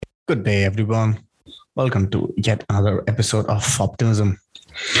Good day, everyone. Welcome to yet another episode of Foptimism.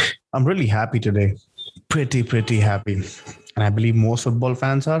 I'm really happy today. Pretty happy. And I believe most football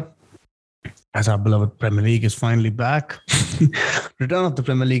fans are, as our beloved Premier League is finally back. Return of the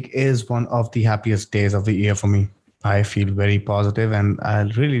Premier League is one of the happiest days of the year for me. I feel very positive and I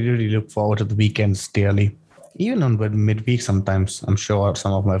really look forward to the weekends dearly. Even on midweek sometimes. I'm sure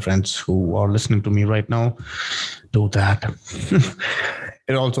some of my friends who are listening to me right now do that.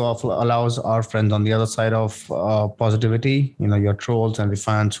 It also allows our friends on the other side of positivity, your trolls and the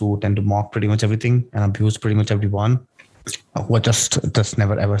fans who tend to mock pretty much everything and abuse pretty much everyone, who are just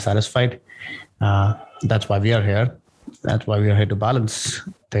never ever satisfied. That's why we are here. That's why we are here to balance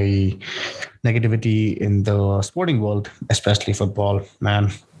the negativity in the sporting world, especially football.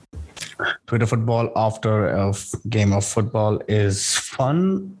 Man, Twitter football after a game of football is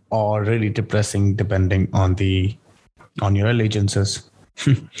fun or really depressing, depending on your allegiances.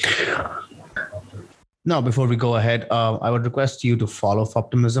 Now, before we go ahead, I would request you to follow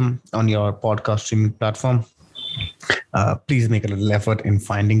Foptimism on your podcast streaming platform. Please make a little effort in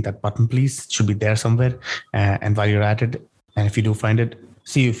finding that button, please. It should be there somewhere. And while you're at it, and if you do find it,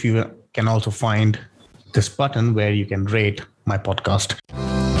 see if you can also find this button where you can rate my podcast.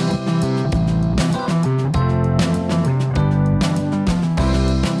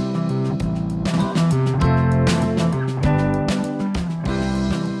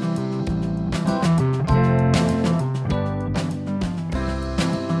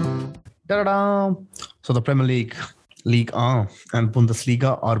 Ta-da! So the Premier League, Ligue 1 and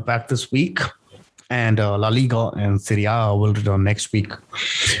Bundesliga are back this week, and La Liga and Serie A will return next week.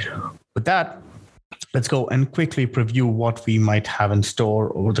 With that, let's go and quickly preview what we might have in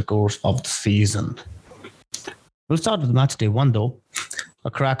store over the course of the season. We'll start with match day 1, though. A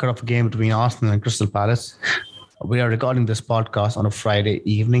cracker of a game between Arsenal and Crystal Palace. We are recording this podcast on a Friday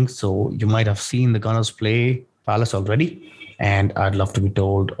evening, so you might have seen the Gunners play Palace already. And I'd love to be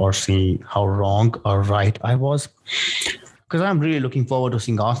told or see how wrong or right I was, because I'm really looking forward to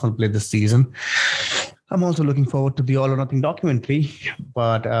seeing Arsenal play this season. I'm also looking forward to the All or Nothing documentary,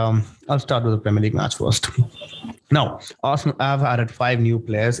 but I'll start with the Premier League match first. Now, Arsenal have added 5 new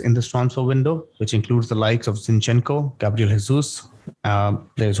players in this transfer window, which includes the likes of Zinchenko, Gabriel Jesus,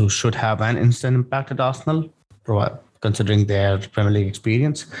 players who should have an instant impact at Arsenal, considering their Premier League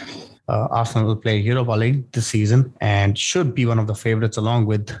experience. Arsenal will play Europa League this season and should be one of the favourites along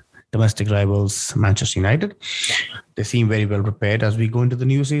with domestic rivals Manchester United. They seem very well prepared as we go into the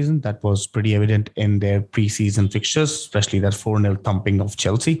new season. That was pretty evident in their pre-season fixtures, especially that 4-0 thumping of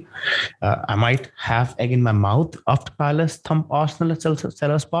Chelsea. I might have egg in my mouth after Palace thump Arsenal at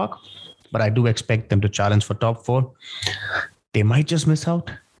Selhurst Park, but I do expect them to challenge for top 4. They might just miss out,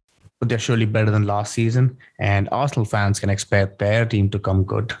 but they're surely better than last season, and Arsenal fans can expect their team to come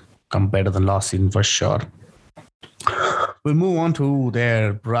better than last season for sure. We'll move on to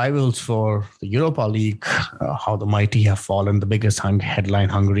their rivals for the Europa League, how the mighty have fallen, the biggest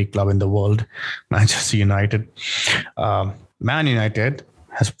headline-hungry club in the world, Manchester United. Man United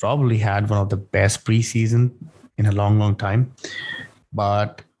has probably had one of the best preseason in a long time,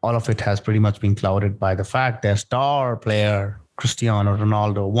 but all of it has pretty much been clouded by the fact their star player, Cristiano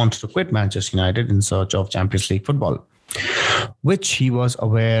Ronaldo, wants to quit Manchester United in search of Champions League football, which he was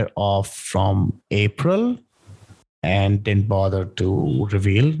aware of from April and didn't bother to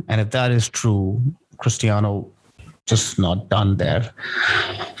reveal. And if that is true, Cristiano just not done there.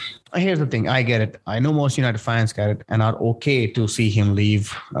 Here's the thing. I get it. I know most United fans get it and are okay to see him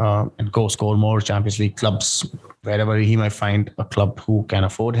leave and go score more Champions League clubs wherever he might find a club who can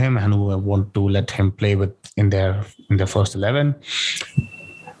afford him and who want to let him play with in their first 11.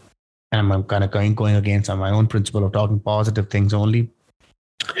 And I'm kind of going against my own principle of talking positive things only.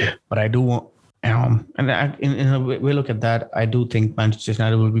 But I do want, in a way, look at that, I do think Manchester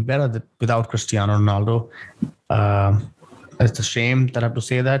United will be better without Cristiano Ronaldo. It's a shame that I have to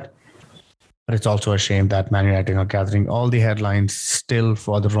say that, but it's also a shame that Man United are gathering all the headlines still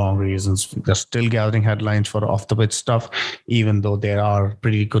for the wrong reasons. They're still gathering headlines for off-the-pitch stuff, even though there are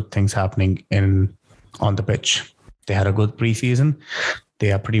pretty good things happening on the pitch. They had a good preseason.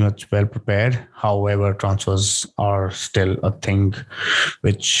 They are pretty much well prepared. However, transfers are still a thing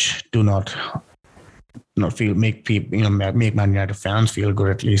which do not make people, make Man United fans feel good.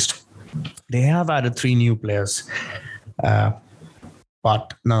 At least they have added 3 new players,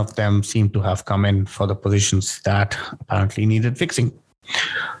 but none of them seem to have come in for the positions that apparently needed fixing.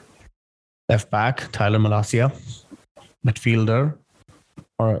 Left back Tyler Malacia, midfielder,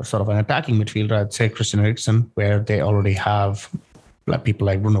 or sort of an attacking midfielder, I'd say Christian Eriksen, where they already have people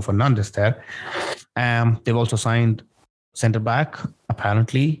like Bruno Fernandes there. They've also signed centre back,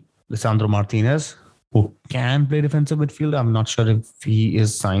 apparently, Lisandro Martinez, who can play defensive midfield. I'm not sure if he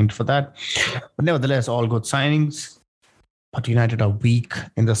is signed for that. But nevertheless, all good signings. But United are weak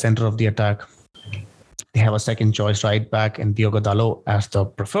in the center of the attack. They have a second choice right back in Diogo Dalot as the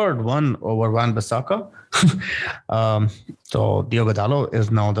preferred one over Wan-Bissaka. So Diogo Dalot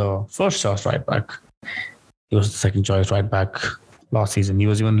is now the first choice right back. He was the second choice right back last season. He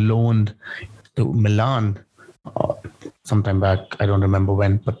was even loaned to Milan sometime back. I don't remember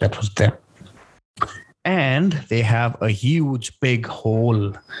when, but that was there. And they have a big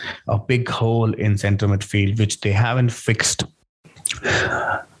hole in center midfield, which they haven't fixed.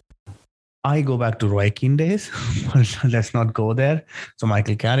 I go back to Roy Keane days, but let's not go there. So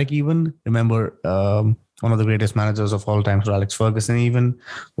Michael Carrick, even remember, one of the greatest managers of all time, Sir Alex Ferguson, even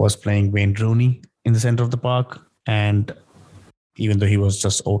was playing Wayne Rooney in the center of the park. And even though he was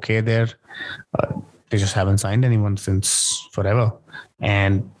just okay there, they just haven't signed anyone since forever.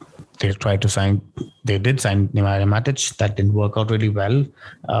 And they did sign Nemanja Matic. That didn't work out really well.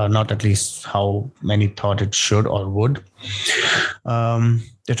 Not at least how many thought it should or would.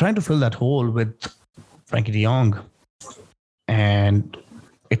 They're trying to fill that hole with Frankie de Jong. And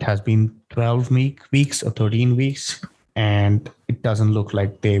it has been 12 weeks or 13 weeks. And it doesn't look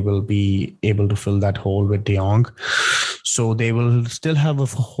like they will be able to fill that hole with de Jong. So they will still have a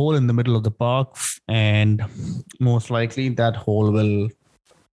hole in the middle of the park. And most likely that hole will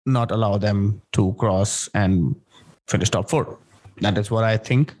not allow them to cross and finish top 4. That is what I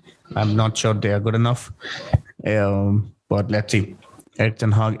think. I'm not sure they are good enough. But let's see. Erik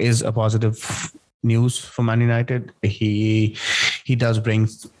ten Hag is a positive news for Man United. He does bring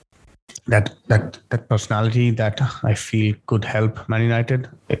that personality that I feel could help Man United.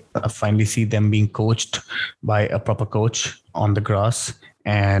 I finally see them being coached by a proper coach on the grass.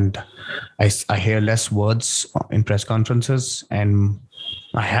 And I hear less words in press conferences, and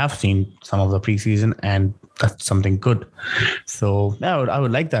I have seen some of the preseason, and that's something good. So yeah, I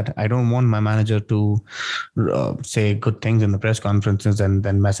would like that. I don't want my manager to say good things in the press conferences and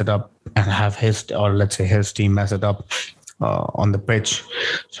then mess it up and have his team mess it up on the pitch.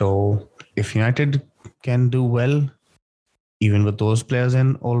 So if United can do well, even with those players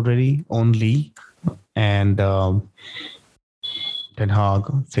in already only, and Ten Hag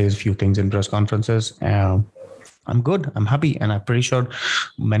says a few things in press conferences, I'm good. I'm happy. And I'm pretty sure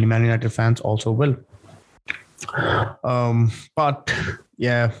many Man United fans also will. But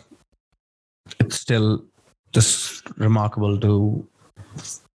yeah, it's still just remarkable to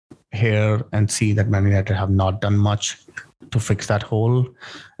hear and see that Man United have not done much to fix that hole.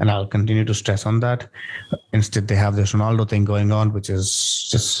 And I'll continue to stress on that. Instead, they have this Ronaldo thing going on, which is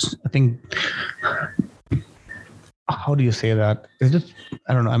just, I think, how do you say that? It's just,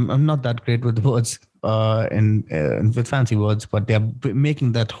 I don't know. I'm not that great with words, with fancy words, but they're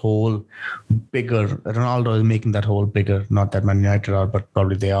making that hole bigger. Ronaldo is making that hole bigger. Not that Man United are, but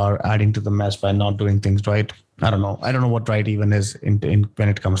probably they are adding to the mess by not doing things right. I don't know what right even is in when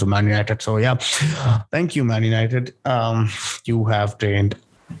it comes to Man United. So yeah, thank you, Man United. You have drained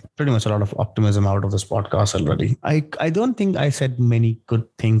pretty much a lot of optimism out of this podcast already. I don't think I said many good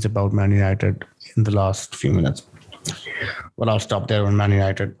things about Man United in the last few minutes. Well, I'll stop there on Man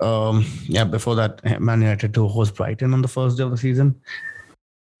United. Before that, Man United to host Brighton on the first day of the season.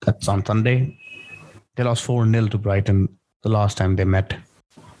 That's on Sunday. They lost 4-0 to Brighton the last time they met.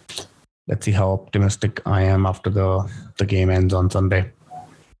 Let's see how optimistic I am after the game ends on Sunday.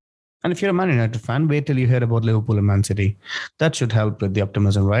 And if you're a Man United fan, wait till you hear about Liverpool and Man City. That should help with the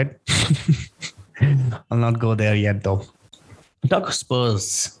optimism, right? I'll not go there yet, though. Talk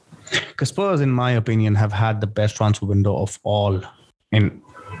Spurs. Because Spurs, in my opinion, have had the best transfer window of all.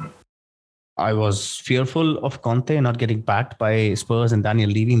 I was fearful of Conte not getting backed by Spurs and Daniel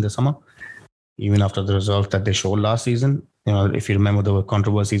Levy in the summer, even after the results that they showed last season. You know, if you remember, there were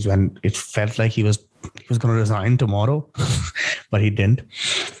controversies when it felt like he was going to resign tomorrow, but he didn't.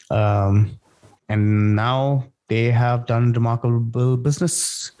 And now they have done remarkable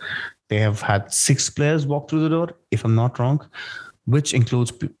business. They have had 6 players walk through the door, if I'm not wrong, which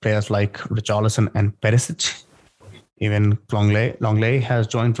includes players like Richarlison and Perisic. Even Longley has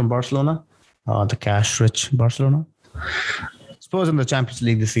joined from Barcelona, the cash-rich Barcelona. Spurs in the Champions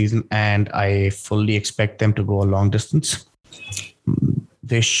League this season, and I fully expect them to go a long distance.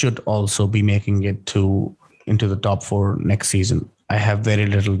 They should also be making it into the top 4 next season. I have very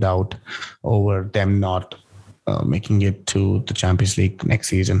little doubt over them not making it to the Champions League next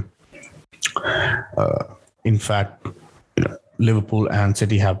season. In fact, Liverpool and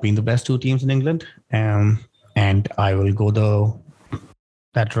City have been the best 2 teams in England. And I will go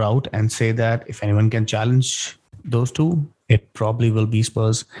that route and say that if anyone can challenge those 2 it probably will be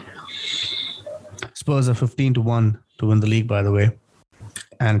Spurs. Spurs are 15-1 to win the league, by the way.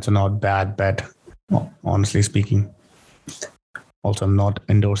 And it's a not bad bet, honestly speaking. Also, I'm not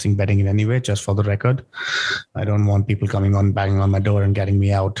endorsing betting in any way, just for the record. I don't want people coming on, banging on my door and getting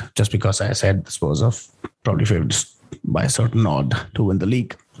me out just because I said the Spurs are probably favored by a certain odd to win the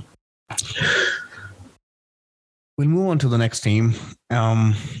league. We'll move on to the next team.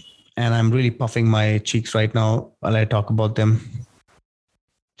 And I'm really puffing my cheeks right now while I talk about them.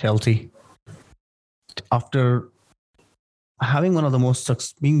 Chelsea. After having being one of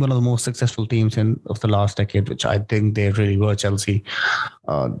the most successful teams of the last decade, which I think they really were, Chelsea,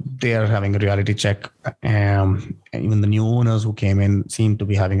 they are having a reality check. Even the new owners who came in seem to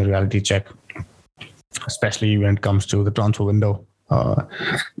be having a reality check, especially when it comes to the transfer window.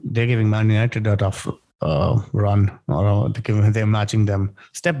 They're giving Man United a tough run, or they're matching them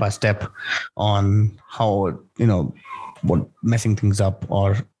step by step on how, what messing things up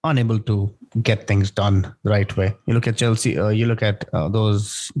or unable to get things done the right way. You look at Chelsea, you look at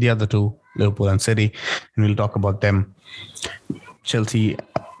the other two, Liverpool and City, and we'll talk about them. Chelsea,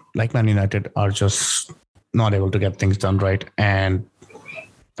 like Man United, are just not able to get things done right. And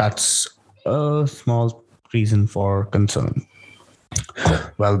that's a small reason for concern.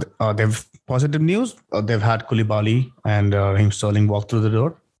 Well, they've positive news. They've had Koulibaly and Raheem Sterling walk through the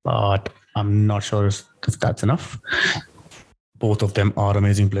door, but I'm not sure if that's enough. Both of them are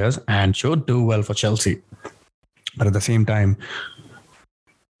amazing players and should do well for Chelsea. But at the same time,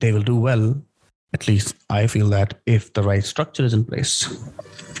 they will do well, at least I feel that, if the right structure is in place.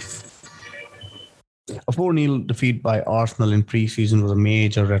 A 4-0 defeat by Arsenal in pre-season was a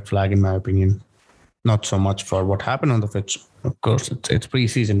major red flag, in my opinion. Not so much for what happened on the pitch. Of course, it's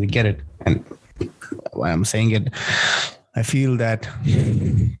pre-season, we get it. And why I'm saying it, I feel that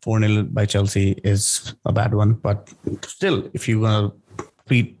 4-0 by Chelsea is a bad one. But still, if you're going to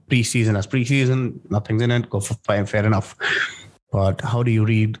treat pre-season as pre-season, nothing's in it, go for fair enough. But how do you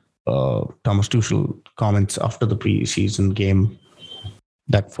read Thomas Tuchel comments after the pre-season game,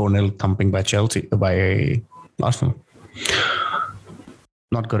 that 4-0 thumping by Arsenal?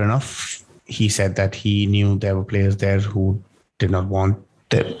 Not good enough. He said that he knew there were players there who did not want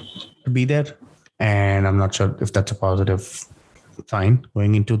to be there. And I'm not sure if that's a positive sign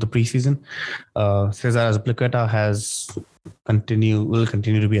going into the preseason. Cesar Azpilicueta will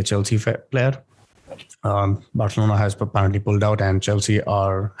continue to be a Chelsea player. Barcelona has apparently pulled out, and Chelsea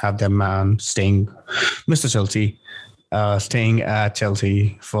have their man Mr. Chelsea, staying at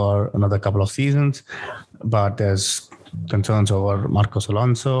Chelsea for another couple of seasons. But there's concerns over Marcos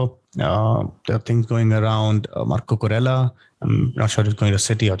Alonso. There are things going around Marco Corella. I'm not sure if it's going to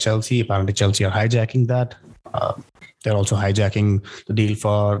City or Chelsea. Apparently, Chelsea are hijacking that. They're also hijacking the deal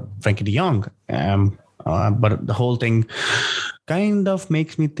for Frankie de Jong. But the whole thing kind of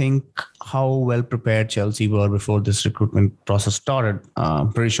makes me think how well prepared Chelsea were before this recruitment process started.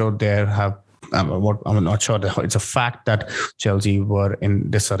 I'm pretty sure I'm not sure. It's a fact that Chelsea were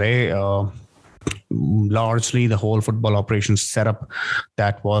in disarray. Largely, the whole football operations setup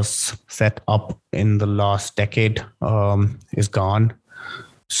that was set up in the last decade is gone.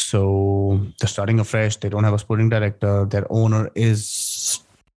 So they're starting afresh. They don't have a sporting director. Their owner is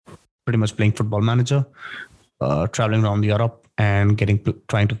pretty much playing football manager, traveling around Europe and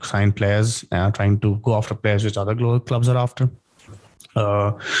trying to sign players, trying to go after players which other clubs are after.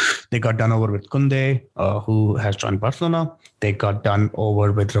 They got done over with Koundé, who has joined Barcelona. They got done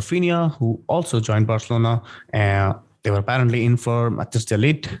over with Rafinha, who also joined Barcelona. They were apparently in for Mathis de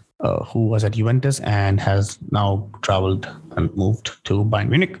Ligt, who was at Juventus and has now traveled and moved to Bayern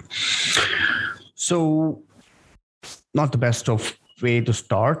Munich. So, not the best of way to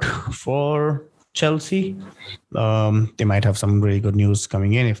start for Chelsea. They might have some really good news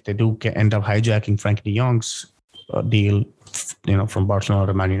coming in if they do end up hijacking Frankie de Jong's deal, from Barcelona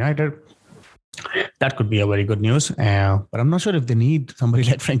to Man United. That could be a very good news. But I'm not sure if they need somebody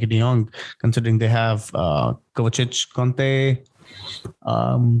like Frankie de Jong, considering they have Kovacic, Conte,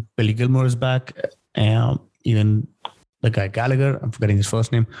 Billy Gilmour is back, even the guy Gallagher, I'm forgetting his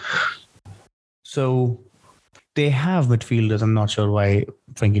first name. So they have midfielders. I'm not sure why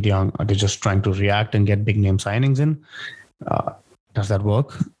Frankie de Jong, are they just trying to react and get big name signings in? Does that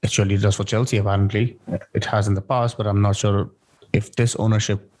work? It surely does for Chelsea, apparently. It has in the past, but I'm not sure if this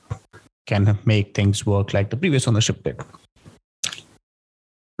ownership can make things work like the previous ownership did.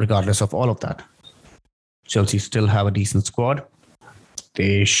 Regardless of all of that, Chelsea still have a decent squad.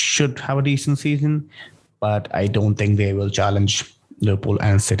 They should have a decent season, but I don't think they will challenge Liverpool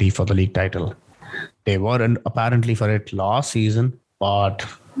and City for the league title. They weren't apparently for it last season, but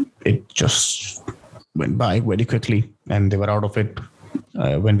it just went by very quickly, and they were out of it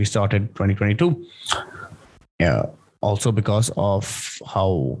when we started 2022. Yeah, also because of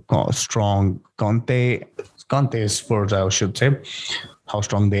how strong Conte's Spurs, I should say, how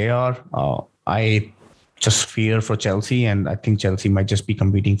strong they are. I just fear for Chelsea, and I think Chelsea might just be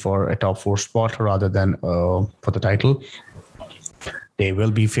competing for a top 4 spot rather than for the title. They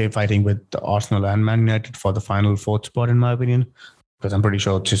will be fighting with Arsenal and Man United for the final 4th spot, in my opinion, because I'm pretty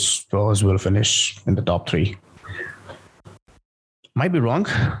sure Spurs will finish in the top 3. Might be wrong.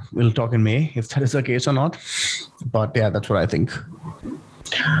 We'll talk in May if that is the case or not. But yeah, that's what I think.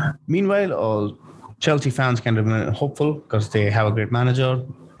 Meanwhile, Chelsea fans can remain hopeful because they have a great manager.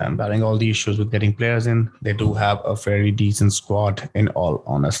 And barring all the issues with getting players in, they do have a very decent squad, in all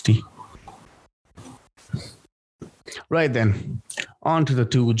honesty. Right then, on to the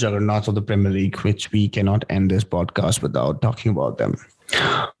 2 juggernauts of the Premier League, which we cannot end this podcast without talking about them.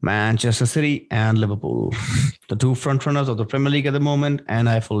 Manchester City and Liverpool, the 2 frontrunners of the Premier League at the moment, and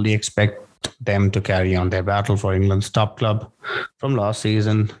I fully expect them to carry on their battle for England's top club from last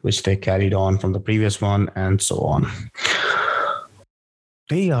season, which they carried on from the previous one, and so on.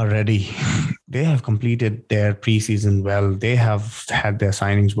 They are ready. They have completed their preseason well. They have had their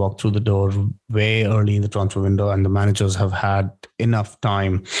signings walk through the door way early in the transfer window, and the managers have had enough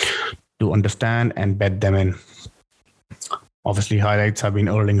time to understand and bet them in. Obviously, highlights have been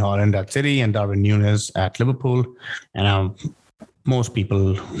Erling Haaland at City and Darwin Núñez at Liverpool, and most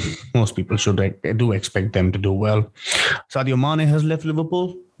people do expect them to do well. Sadio Mane has left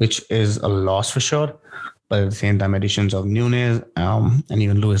Liverpool, which is a loss for sure. But at the same time, additions of Núñez and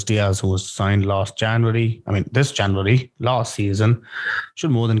even Luis Diaz, who was signed last season,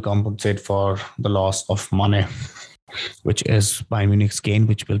 should more than compensate for the loss of Mane, which is Bayern Munich's gain,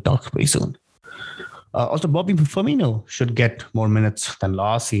 which we'll talk very soon. Also, Bobby Firmino should get more minutes than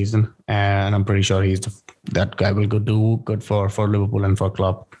last season, and I'm pretty sure that guy will do good for Liverpool and for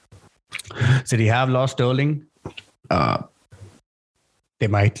club. City have lost Sterling. They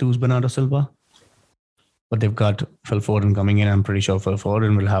might lose Bernardo Silva, but they've got Phil Foden coming in. I'm pretty sure Phil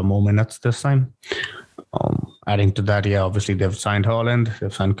Foden will have more minutes this time. Adding to that, obviously they've signed Haaland,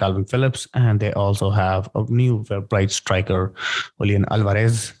 they've signed Calvin Phillips, and they also have a new bright striker, Julian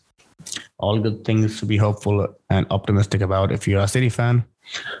Alvarez. All good things to be hopeful and optimistic about if you're a City fan.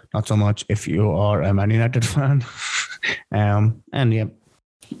 Not so much if you are a Man United fan.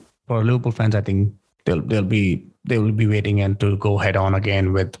 For Liverpool fans, I think they will be waiting and to go head on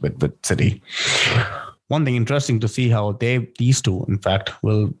again with City. One thing interesting to see how these two, in fact,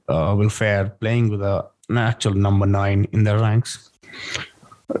 will fare playing with an actual number 9 in their ranks.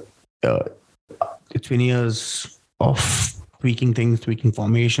 It's been years of tweaking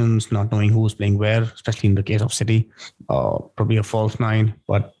formations, not knowing who's playing where, especially in the case of City. Probably a false 9,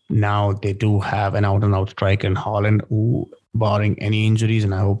 but now they do have an out-and-out striker in Haaland, who, barring any injuries,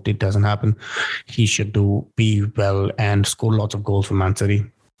 and I hope it doesn't happen, he should be well and score lots of goals for Man City.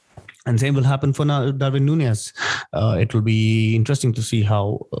 And same will happen for Darwin Núñez. It will be interesting to see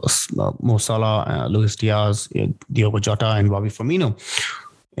how Mo Salah, Luis Diaz, Diogo Jota, and Bobby Firmino,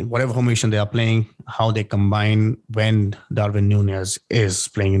 in whatever formation they are playing, how they combine when Darwin Núñez is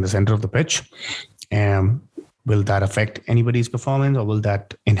playing in the center of the pitch. Will that affect anybody's performance, or will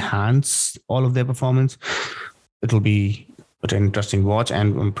that enhance all of their performance? It'll be an interesting watch,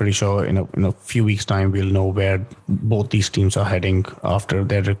 and I'm pretty sure in a few weeks' time we'll know where both these teams are heading after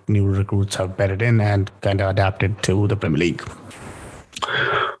their new recruits have bedded in and kind of adapted to the Premier League.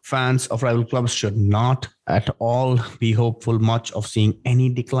 Fans of rival clubs should not at all be hopeful much of seeing any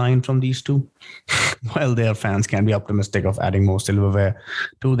decline from these two, while their fans can be optimistic of adding more silverware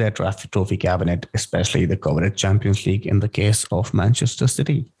to their trophy cabinet, especially the coveted Champions League in the case of Manchester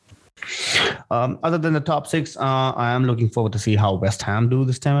City. Other than the top 6, I am looking forward to see how West Ham do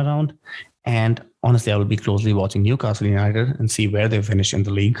this time around. And honestly, I will be closely watching Newcastle United and see where they finish in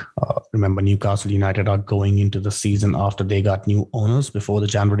the league. Remember, Newcastle United are going into the season after they got new owners before the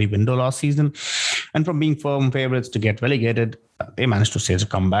January window last season. And from being firm favorites to get relegated, they managed to stage a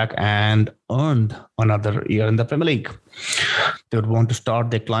comeback and earned another year in the Premier League. They would want to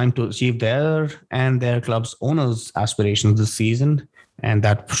start their climb to achieve their and their club's owners' aspirations this season. And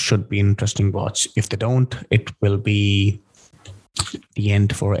that should be an interesting watch. If they don't, it will be the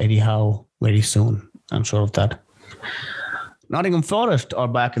end for Eddie Howe very soon. I'm sure of that. Nottingham Forest are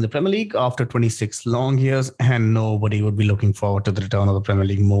back in the Premier League after 26 long years, and nobody would be looking forward to the return of the Premier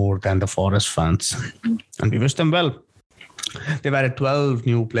League more than the Forest fans. And we wish them well. They've added 12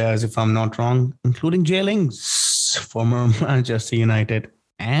 new players, if I'm not wrong, including Jay Lings, former Manchester United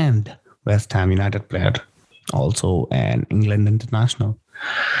and West Ham United player, also an England international.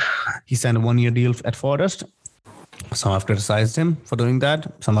 he signed a 1-year deal at Forest. Some have criticized him for doing that.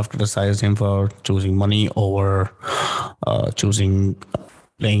 Some have criticized him for choosing money over choosing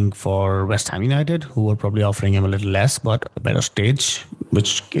playing for West Ham United, who were probably offering him a little less, but a better stage,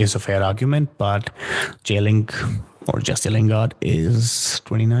 which is a fair argument. But Jesse Lingard is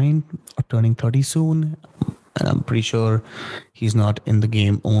 29 or turning 30 soon. And I'm pretty sure he's not in the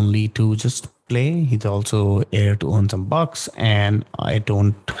game only to just play. He's also here to earn some bucks. And I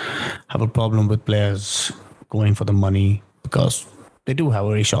don't have a problem with players going for the money because they do have a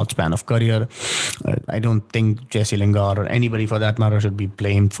very short span of career. I don't think Jesse Lingard or anybody for that matter should be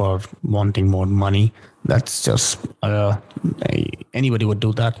blamed for wanting more money. That's just anybody would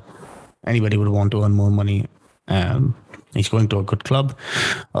do that. Anybody would want to earn more money. He's going to a good club.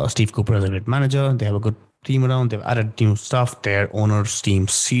 Steve Cooper is a great manager. They have a good team around. They've added new stuff. Their owners seem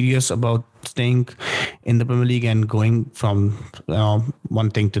serious about staying in the Premier League and going from one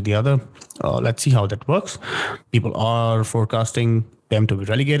thing to the other. Let's see how that works. People are forecasting them to be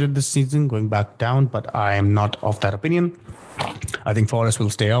relegated this season, going back down, but I am not of that opinion. I think Forest will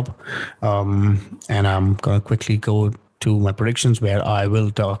stay up. And I'm going to quickly go to my predictions where I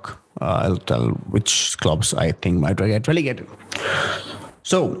will talk. I'll tell which clubs I think might get relegated.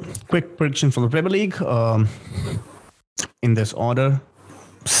 So, quick prediction for the Premier League. In this order,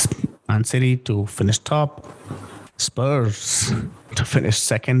 Man City to finish top, Spurs to finish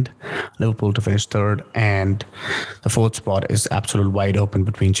second, Liverpool to finish third, and the fourth spot is absolute wide open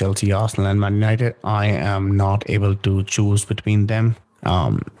between Chelsea, Arsenal, and Man United. I am not able to choose between them.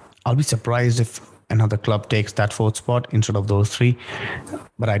 I'll be surprised if another club takes that fourth spot instead of those three,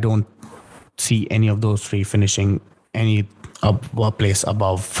 but I don't see any of those three finishing any place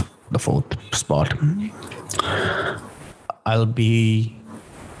above the fourth spot. I'll be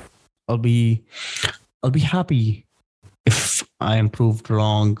happy if I am proved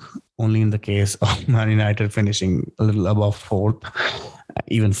wrong only in the case of Man United finishing a little above fourth,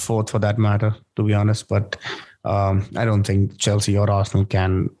 even fourth for that matter, to be honest. But I don't think Chelsea or Arsenal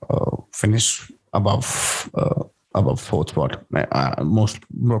can finish above fourth spot.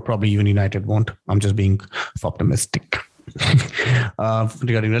 Probably even United won't. I'm just being optimistic.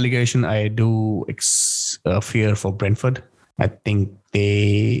 Regarding relegation, I do fear for Brentford. I think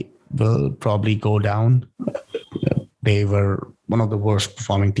they will probably go down. They were one of the worst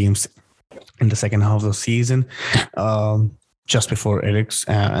performing teams in the second half of the season, just before Erik's.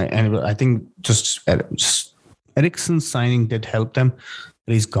 And I think just Eriksen's signing did help them.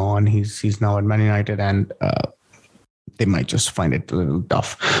 But he's gone. He's now at Man United, and they might just find it a little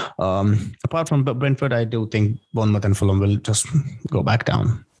tough. Apart from Brentford, I do think Bournemouth and Fulham will just go back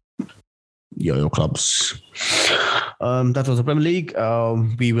down. Yo-yo clubs. That was the Premier League.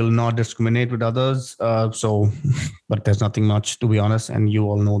 We will not discriminate with others. But there's nothing much, to be honest, and you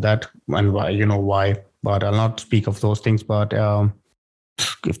all know that, and why, you know why. But I'll not speak of those things. But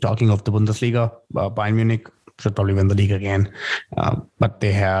if talking of the Bundesliga, Bayern Munich should probably win the league again. But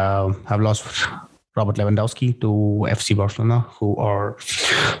they have lost Robert Lewandowski to FC Barcelona, who are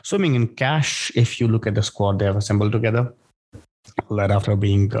swimming in cash. If you look at the squad they have assembled together, led after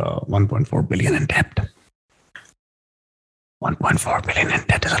being 1.4 billion in debt. 1.4 billion in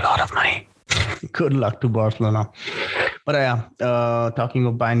debt is a lot of money. Good luck to Barcelona. But talking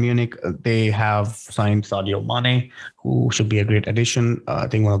of Bayern Munich, they have signed Sadio Mane, who should be a great addition. I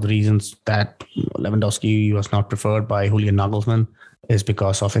think one of the reasons that Lewandowski was not preferred by Julian Nagelsmann is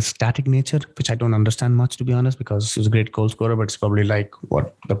because of his static nature, which I don't understand much, to be honest, because he's a great goal scorer, but it's probably like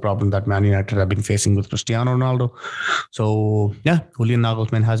what the problem that Man United have been facing with Cristiano Ronaldo. So yeah, Julian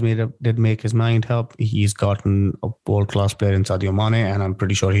Nagelsmann did make his mind up. He's gotten a world-class player in Sadio Mane, and I'm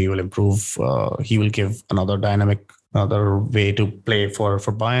pretty sure he will improve. He will give another way to play for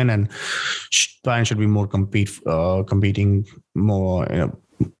Bayern, and Bayern should be more competing more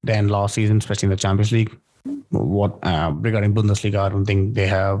than last season, especially in the Champions League. Regarding Bundesliga, I don't think they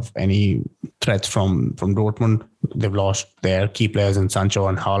have any threats from Dortmund. They've lost their key players in Sancho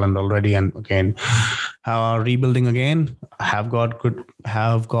and Haaland already, and again, rebuilding again. Have got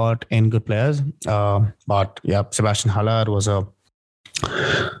in good players. But yeah, Sebastian Haller was a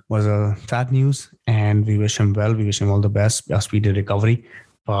sad news, and we wish him well. We wish him all the best, a speedy recovery.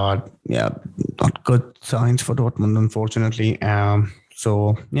 But yeah, not good signs for Dortmund, unfortunately.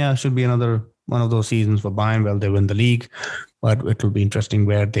 So yeah, it should be another one of those seasons for Bayern. Well, they win the league, but it will be interesting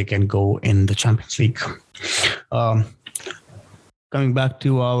where they can go in the Champions League. Coming back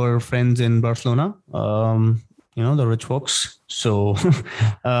to our friends in Barcelona, the rich folks. So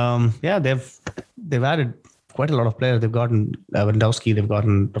yeah, they've added quite a lot of players. They've gotten Lewandowski, they've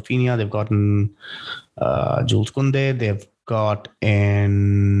gotten Rafinha, they've gotten Jules Koundé, they've got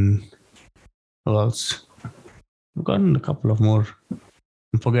in Who else? We've gotten a couple of more.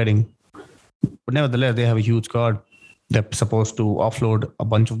 I'm forgetting. But nevertheless, they have a huge squad. They're supposed to offload a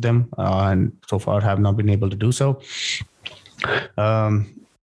bunch of them, and so far have not been able to do so.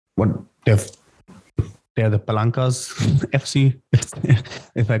 What they're the Palankas FC,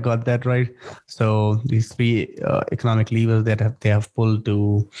 if I got that right. So these three economic levers that they have pulled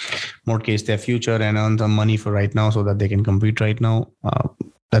to mortgage their future and earn some money for right now, so that they can compete right now.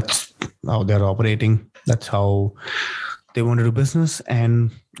 That's how they're operating. That's how they want to do business, and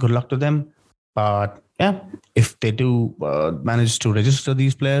good luck to them. But yeah, if they do manage to register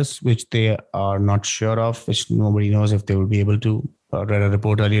these players, which they are not sure of, which nobody knows if they will be able to. Read a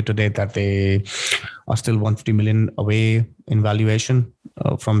report earlier today that they are still 150 million away in valuation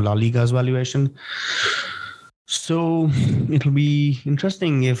from La Liga's valuation. So it'll be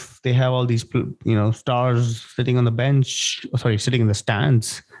interesting if they have all these, stars sitting on the bench, sitting in the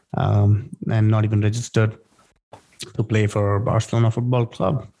stands, and not even registered to play for Barcelona Football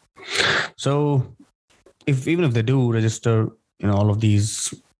Club. So even if they do register, all of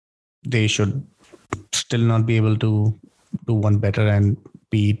these, they should still not be able to do one better and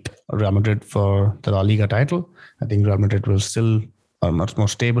beat Real Madrid for the La Liga title. I think Real Madrid will still are much more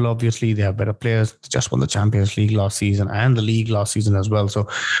stable. Obviously, they have better players. They just won the Champions League last season and the league last season as well. So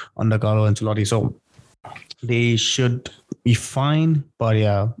under Carlo Ancelotti, so they should be fine. But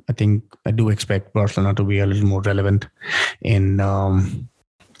yeah, I do expect Barcelona to be a little more relevant in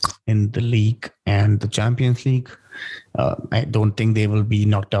the league and the Champions League. I don't think they will be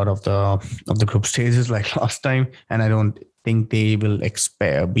knocked out of the group stages like last time, and I don't think they will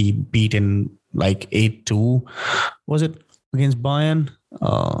be beaten like 8-2. Was it against Bayern?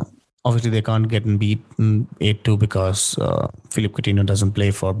 Obviously, they can't get beaten 8-2 because Philippe Coutinho doesn't play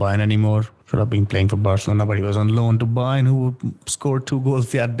for Bayern anymore. Should have been playing for Barcelona, but he was on loan to Bayern, who scored 2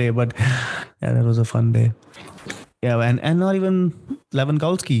 goals that day. But yeah, that was a fun day. Yeah, and not even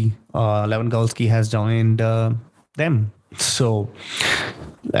Lewandowski. Lewandowski has joined them. So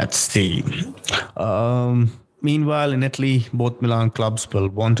let's see. Meanwhile, in Italy, both Milan clubs will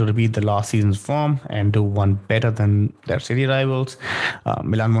want to repeat the last season's form and do one better than their city rivals.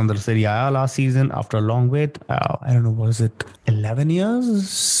 Milan won the Serie A last season after a long wait. I don't know, was it 11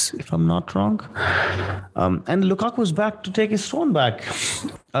 years, if I'm not wrong? And Lukaku is back to take his throne back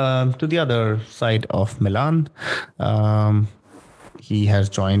to the other side of Milan. He has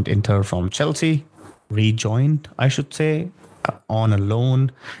joined Inter from Chelsea. Rejoined, I should say, on a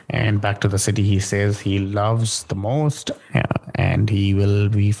loan and back to the city he says he loves the most, and he will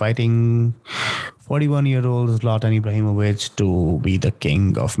be fighting 41-year-old Zlatan Ibrahimovic to be the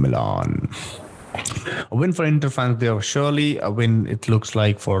king of Milan. A win for Inter fans there, surely. A win, it looks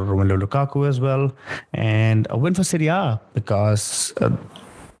like, for Romelu Lukaku as well, and a win for Serie A because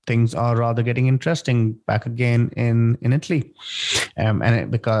things are rather getting interesting back again in Italy.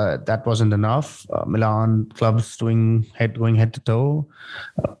 Because that wasn't enough, Milan clubs going head to toe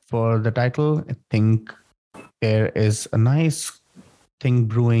for the title. I think there is a nice thing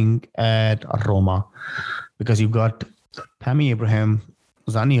brewing at Roma, because you've got Tammy Abraham,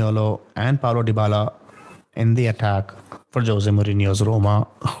 Zaniolo, and Paulo Dybala in the attack for Jose Mourinho's Roma,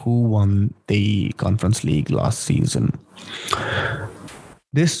 who won the Conference League last season.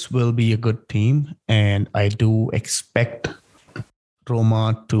 This will be a good team, and I do expect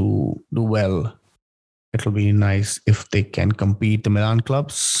Roma to do well. It'll be nice if they can compete the Milan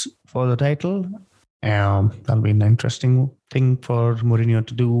clubs for the title. That'll be an interesting thing for Mourinho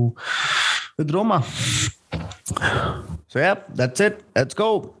to do with Roma. So yeah, that's it. Let's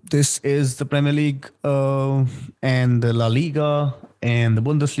go. This is the Premier League and the La Liga and the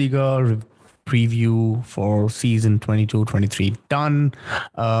Bundesliga preview for season 22-23 done.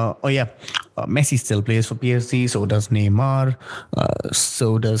 Messi still plays for PSG, so does Neymar,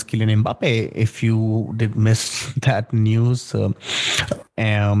 so does Kylian Mbappe, if you did miss that news.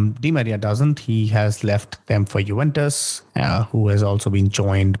 Di Maria doesn't. He has left them for Juventus, who has also been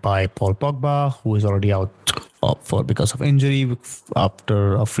joined by Paul Pogba, who is already out because of injury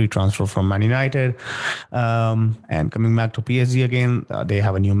after a free transfer from Man United. And coming back to PSG again, they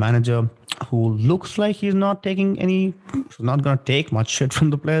have a new manager who looks like he's not going to take much shit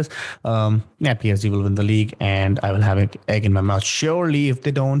from the players. PSG will win the league, and I will have an egg in my mouth surely if they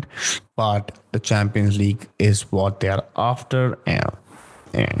don't. But the Champions League is what they are after,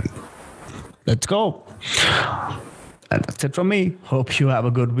 and let's go. And that's it from me. Hope you have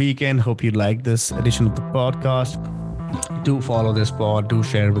a good weekend. Hope you like this edition of the podcast. Do follow this pod. Do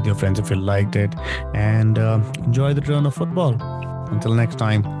share it with your friends if you liked it. And enjoy the return of football. Until next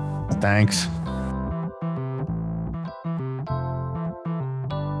time. Thanks.